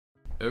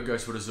Hey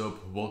guys, what is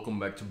up? Welcome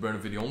back to a brand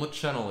new video on the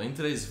channel. In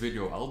today's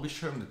video, I'll be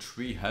sharing the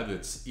 3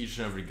 habits each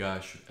and every guy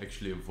should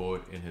actually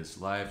avoid in his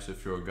life. So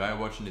if you're a guy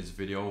watching this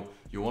video,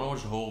 you want to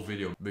watch the whole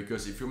video,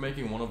 because if you're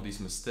making one of these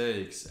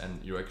mistakes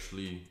and you're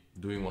actually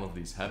doing one of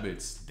these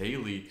habits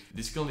daily,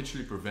 this can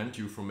literally prevent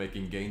you from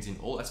making gains in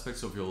all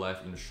aspects of your life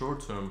in the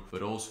short term,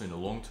 but also in the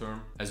long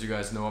term. As you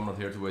guys know, I'm not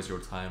here to waste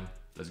your time.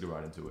 Let's get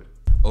right into it.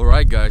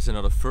 Alright guys, and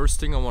now the first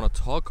thing I want to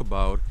talk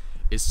about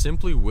is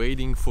simply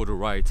waiting for the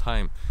right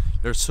time.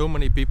 There's so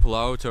many people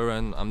out there,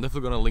 and I'm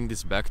definitely gonna link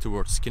this back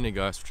towards skinny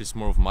guys, which is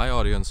more of my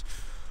audience,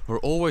 who are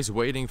always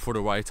waiting for the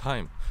right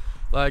time.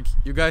 Like,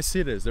 you guys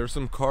see this, there's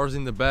some cars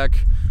in the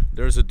back,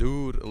 there's a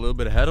dude a little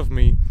bit ahead of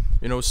me.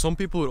 You know, some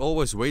people would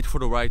always wait for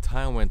the right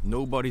time when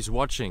nobody's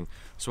watching,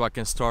 so I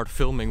can start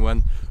filming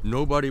when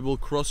nobody will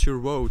cross your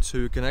road, so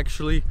you can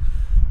actually,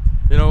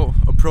 you know,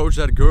 approach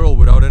that girl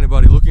without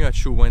anybody looking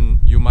at you when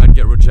you might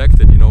get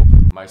rejected, you know.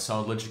 My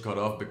sound literally cut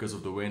off because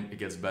of the wind. It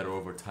gets better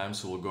over time,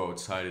 so we'll go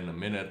outside in a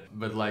minute.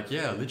 But like,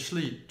 yeah,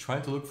 literally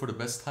trying to look for the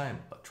best time,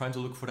 trying to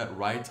look for that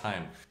right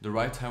time. The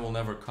right time will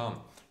never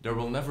come. There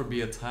will never be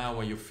a time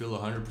when you feel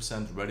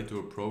 100% ready to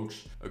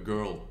approach a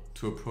girl,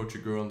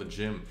 in the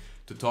gym,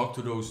 to talk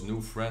to those new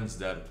friends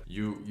that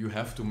you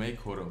have to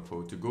make, quote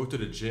unquote, to go to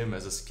the gym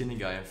as a skinny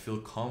guy and feel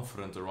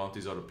confident around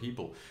these other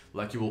people.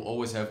 Like, you will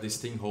always have this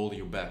thing holding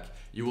you back.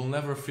 You will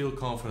never feel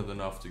confident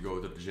enough to go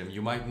to the gym.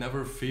 You might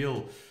never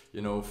feel,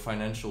 you know,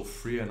 financial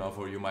free enough,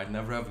 or you might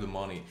never have the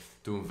money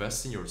to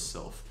invest in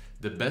yourself.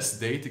 The best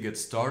day to get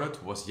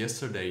started was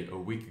yesterday, a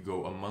week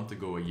ago, a month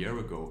ago, a year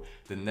ago.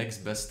 The next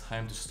best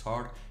time to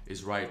start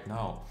is right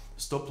now.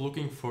 Stop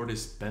looking for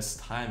this best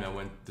time and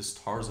when the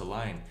stars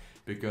align,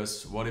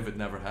 because what if it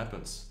never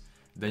happens?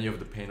 Then you have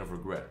the pain of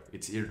regret.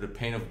 It's either the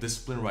pain of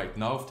discipline right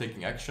now of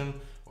taking action,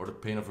 or the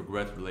pain of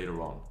regret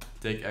later on.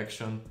 Take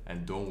action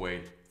and don't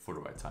wait for the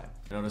right time.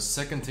 Now, the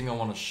second thing I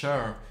want to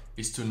share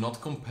is to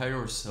not compare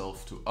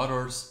yourself to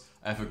others.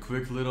 I have a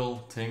quick little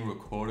thing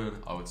recorded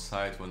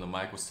outside when the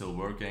mic was still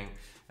working,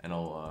 and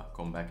I'll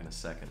come back in a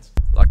second.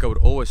 Like, I would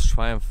always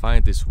try and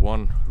find this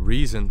one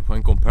reason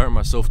when comparing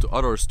myself to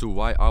others to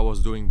why I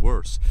was doing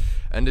worse.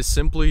 And this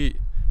simply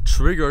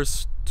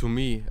triggers, to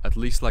me at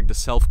least, like the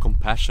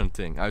self-compassion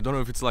thing. I don't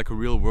know if it's like a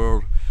real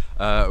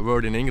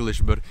word in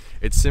English, but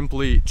it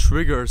simply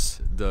triggers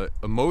the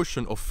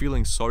emotion of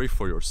feeling sorry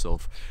for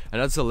yourself.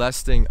 And that's the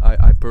last thing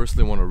I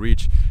personally want to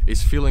reach,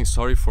 is feeling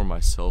sorry for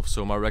myself.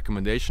 So my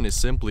recommendation is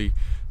simply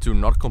to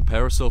not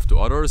compare yourself to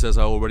others, as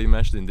I already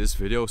mentioned in this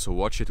video, so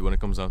watch it when it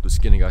comes down to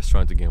skinny guys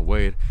trying to gain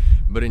weight.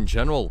 But in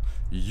general,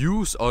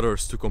 use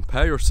others to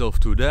compare yourself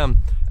to them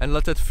and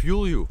let that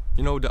fuel you.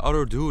 You know, the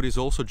other dude is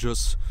also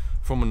just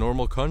from a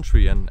normal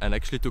country and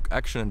actually took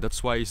action, and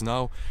that's why he's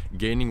now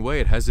gaining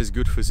weight, has this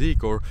good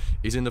physique, or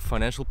is in the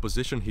financial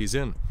position he's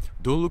in.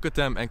 Don't look at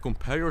them and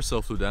compare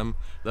yourself to them.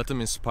 Let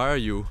them inspire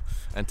you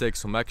and take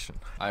some action.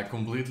 I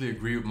completely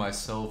agree with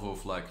myself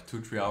of like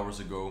 2-3 hours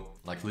ago.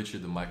 Like,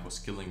 literally the mic was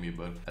killing me,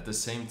 but at the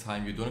same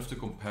time, you don't have to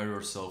compare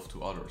yourself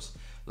to others.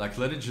 Like,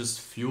 let it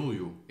just fuel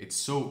you. It's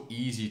so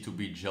easy to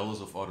be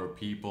jealous of other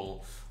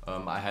people.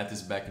 I had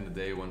this back in the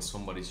day when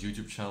somebody's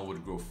YouTube channel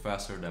would grow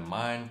faster than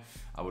mine.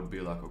 I would be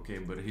like, okay,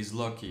 but he's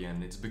lucky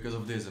and it's because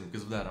of this and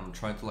because of that. I'm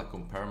trying to like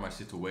compare my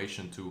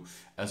situation to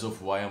as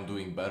of why I'm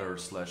doing better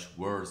 /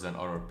 worse than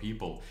other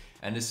people.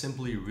 And it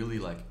simply really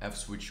like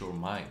F's with your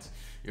mind.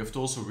 You have to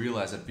also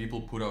realize that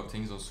people put out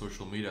things on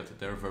social media that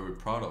they're very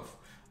proud of.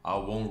 I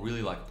won't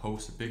really like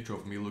post a picture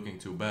of me looking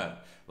too bad.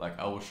 Like,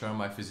 I will share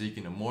my physique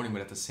in the morning,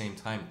 but at the same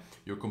time,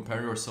 you're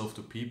comparing yourself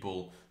to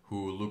people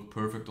who look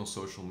perfect on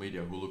social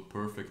media, who look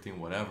perfect in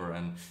whatever,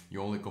 and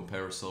you only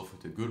compare yourself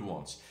with the good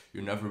ones.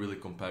 You never really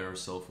compare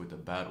yourself with the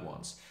bad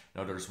ones.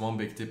 Now, there's one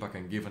big tip I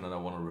can give and that I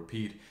want to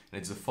repeat, and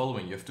it's the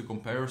following. You have to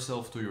compare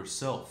yourself to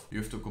yourself. You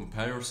have to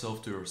compare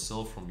yourself to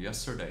yourself from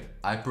yesterday.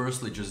 I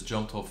personally just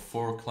jumped off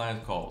 4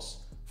 client calls.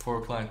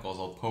 4 client calls.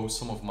 I'll post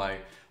some of my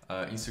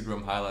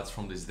Instagram highlights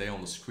from this day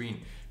on the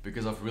screen,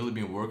 because I've really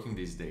been working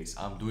these days.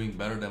 I'm doing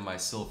better than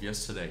myself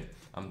yesterday.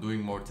 I'm doing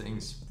more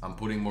things. I'm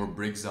putting more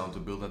bricks down to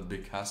build that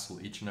big castle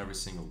each and every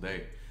single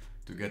day,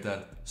 to get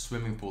that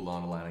swimming pool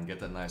on the line and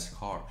get that nice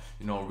car.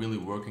 You know, I'm really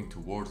working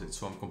towards it.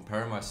 So I'm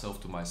comparing myself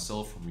to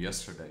myself from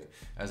yesterday.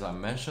 As I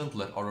mentioned,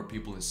 let other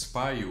people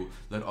inspire you.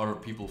 Let other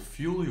people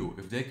fuel you.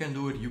 If they can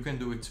do it, you can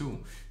do it too.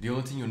 The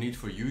only thing you need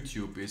for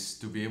YouTube is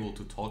to be able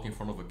to talk in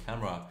front of a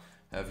camera,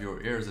 have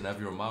your ears and have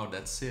your mouth.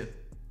 That's it.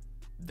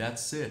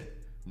 That's it.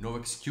 No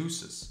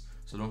excuses.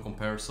 So don't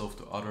compare yourself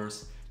to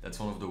others. That's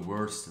one of the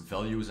worst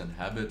values and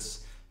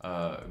habits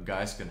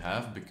guys can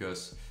have,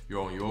 because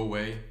you're on your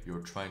way. You're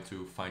trying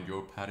to find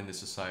your path in the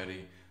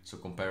society. So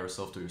compare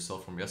yourself to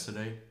yourself from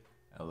yesterday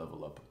and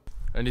level up.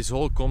 And this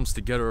all comes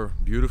together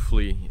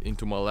beautifully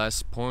into my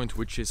last point,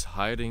 which is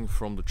hiding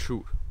from the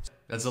truth.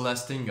 That's the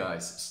last thing,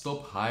 guys.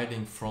 Stop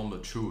hiding from the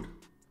truth.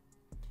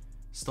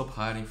 Stop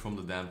hiding from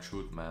the damn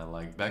truth, man.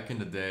 Like, back in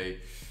the day,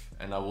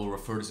 and I will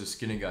refer this to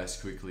skinny guys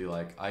quickly,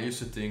 like, I used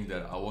to think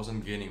that I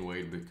wasn't gaining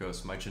weight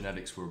because my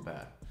genetics were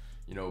bad.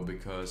 You know,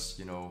 because,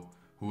 you know,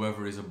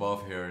 whoever is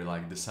above here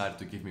like decided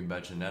to give me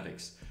bad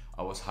genetics.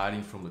 I was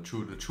hiding from the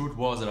truth. The truth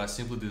was that I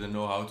simply didn't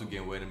know how to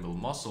gain weight and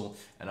build muscle,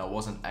 and I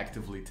wasn't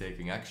actively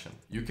taking action.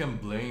 You can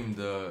blame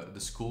the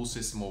school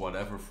system or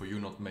whatever for you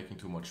not making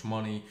too much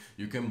money.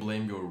 You can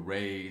blame your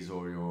race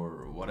or your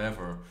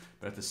whatever,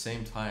 but at the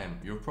same time,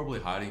 you're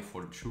probably hiding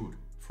from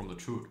the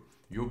truth.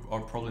 You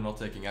are probably not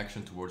taking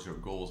action towards your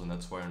goals, and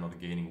that's why you're not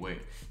gaining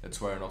weight.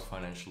 That's why you're not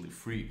financially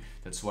free.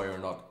 That's why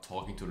you're not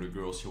talking to the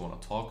girls you want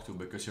to talk to,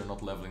 because you're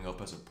not leveling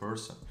up as a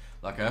person.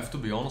 Like, I have to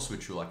be honest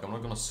with you, like, I'm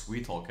not gonna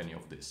sweet talk any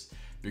of this,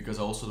 because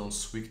I also don't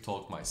sweet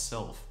talk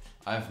myself.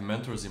 I have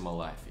mentors in my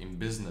life, in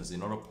business,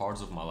 in other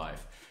parts of my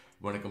life,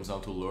 when it comes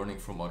down to learning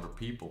from other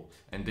people,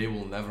 and they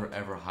will never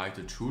ever hide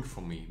the truth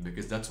from me,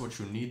 because that's what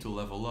you need to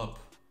level up.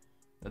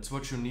 That's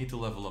what you need to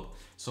level up.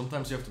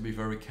 Sometimes you have to be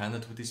very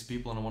candid with these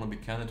people, and I want to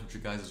be candid with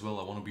you guys as well.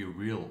 I want to be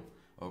real,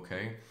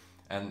 okay?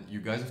 And you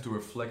guys have to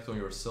reflect on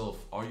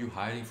yourself. Are you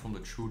hiding from the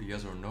truth,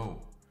 yes or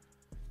no?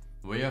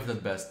 When you have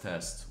that bad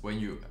test, when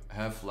you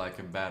have like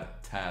a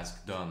bad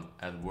task done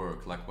at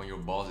work, like when your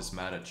boss is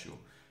mad at you,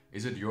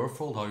 is it your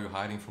fault? Are you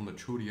hiding from the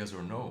truth, yes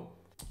or no?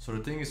 So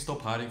the thing is,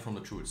 stop hiding from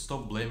the truth.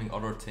 Stop blaming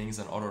other things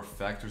and other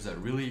factors that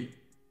really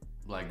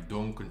like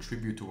don't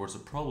contribute towards the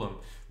problem.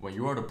 When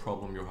you are the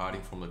problem, you're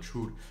hiding from the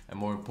truth. And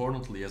more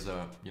importantly, as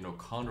a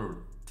counter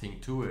thing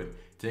to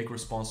it, take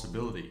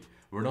responsibility.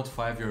 We're not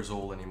 5 years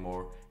old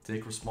anymore.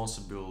 Take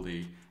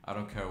responsibility. I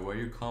don't care where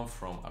you come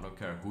from, I don't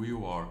care who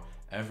you are.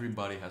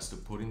 Everybody has to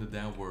put in the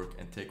damn work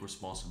and take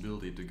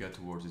responsibility to get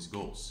towards his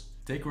goals.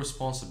 Take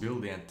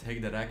responsibility and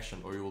take that action,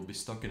 or you will be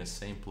stuck in the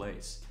same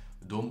place.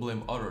 Don't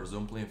blame others,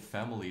 don't blame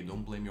family,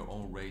 don't blame your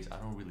own race. I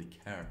don't really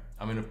care.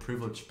 I'm in a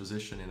privileged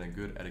position in a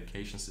good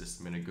education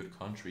system in a good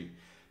country,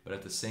 but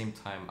at the same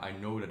time, I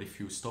know that if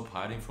you stop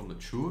hiding from the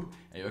truth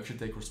and you actually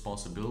take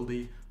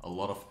responsibility, a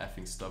lot of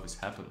effing stuff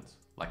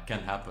can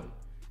happen.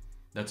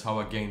 That's how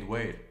I gained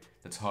weight.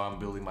 That's how I'm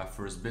building my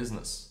first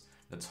business.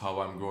 That's how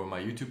I'm growing my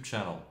YouTube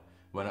channel.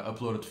 When I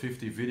uploaded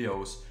 50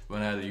 videos,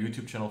 when I had a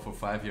YouTube channel for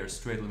 5 years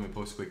straight, let me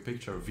post a quick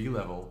picture,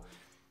 V-Level.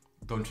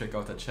 Don't check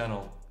out that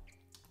channel.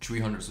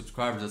 300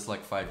 subscribers, that's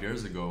like 5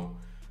 years ago.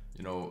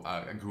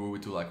 I grew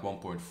it to like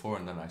 1.4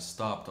 and then I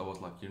stopped. I was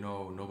like,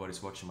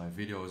 nobody's watching my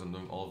videos. I'm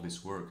doing all of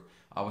this work.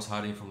 I was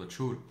hiding from the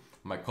truth.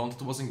 My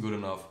content wasn't good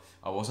enough.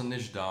 I wasn't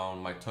niched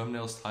down. My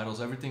thumbnails, titles,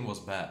 everything was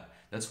bad.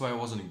 That's why I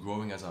wasn't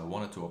growing as I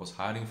wanted to. I was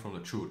hiding from the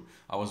truth.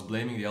 I was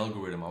blaming the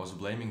algorithm. I was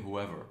blaming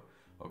whoever.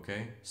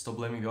 Okay? Stop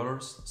blaming the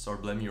others.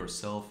 Start blaming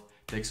yourself.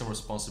 Take some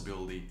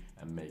responsibility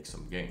and make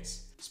some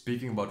gains.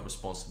 Speaking about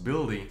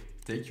responsibility,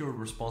 take your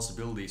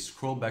responsibility,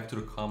 scroll back to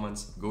the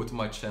comments, go to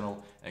my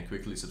channel and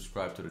quickly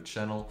subscribe to the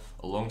channel.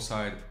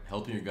 Alongside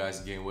helping you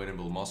guys gain weight and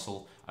build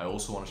muscle, I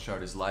also want to share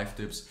these life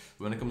tips.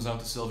 When it comes down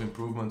to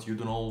self-improvement, you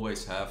don't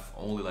always have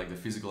only like the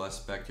physical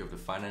aspect, you have the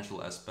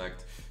financial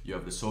aspect, you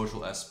have the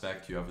social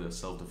aspect, you have the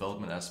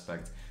self-development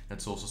aspect.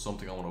 That's also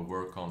something I want to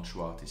work on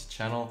throughout this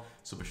channel.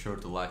 So be sure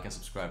to like and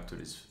subscribe to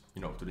this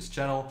to this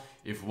channel.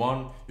 If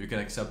 1, you can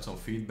accept some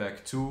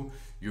feedback. 2,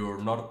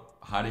 you're not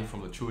hiding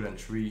from the truth, and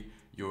 3,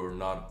 you're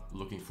not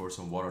looking for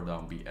some watered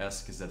down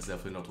BS, because that's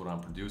definitely not what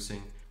I'm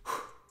producing.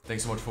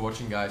 Thanks so much for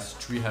watching, guys.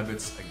 3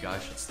 habits a guy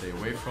should stay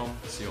away from.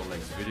 See you on the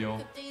next video.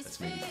 Let's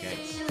make it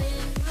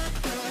gains.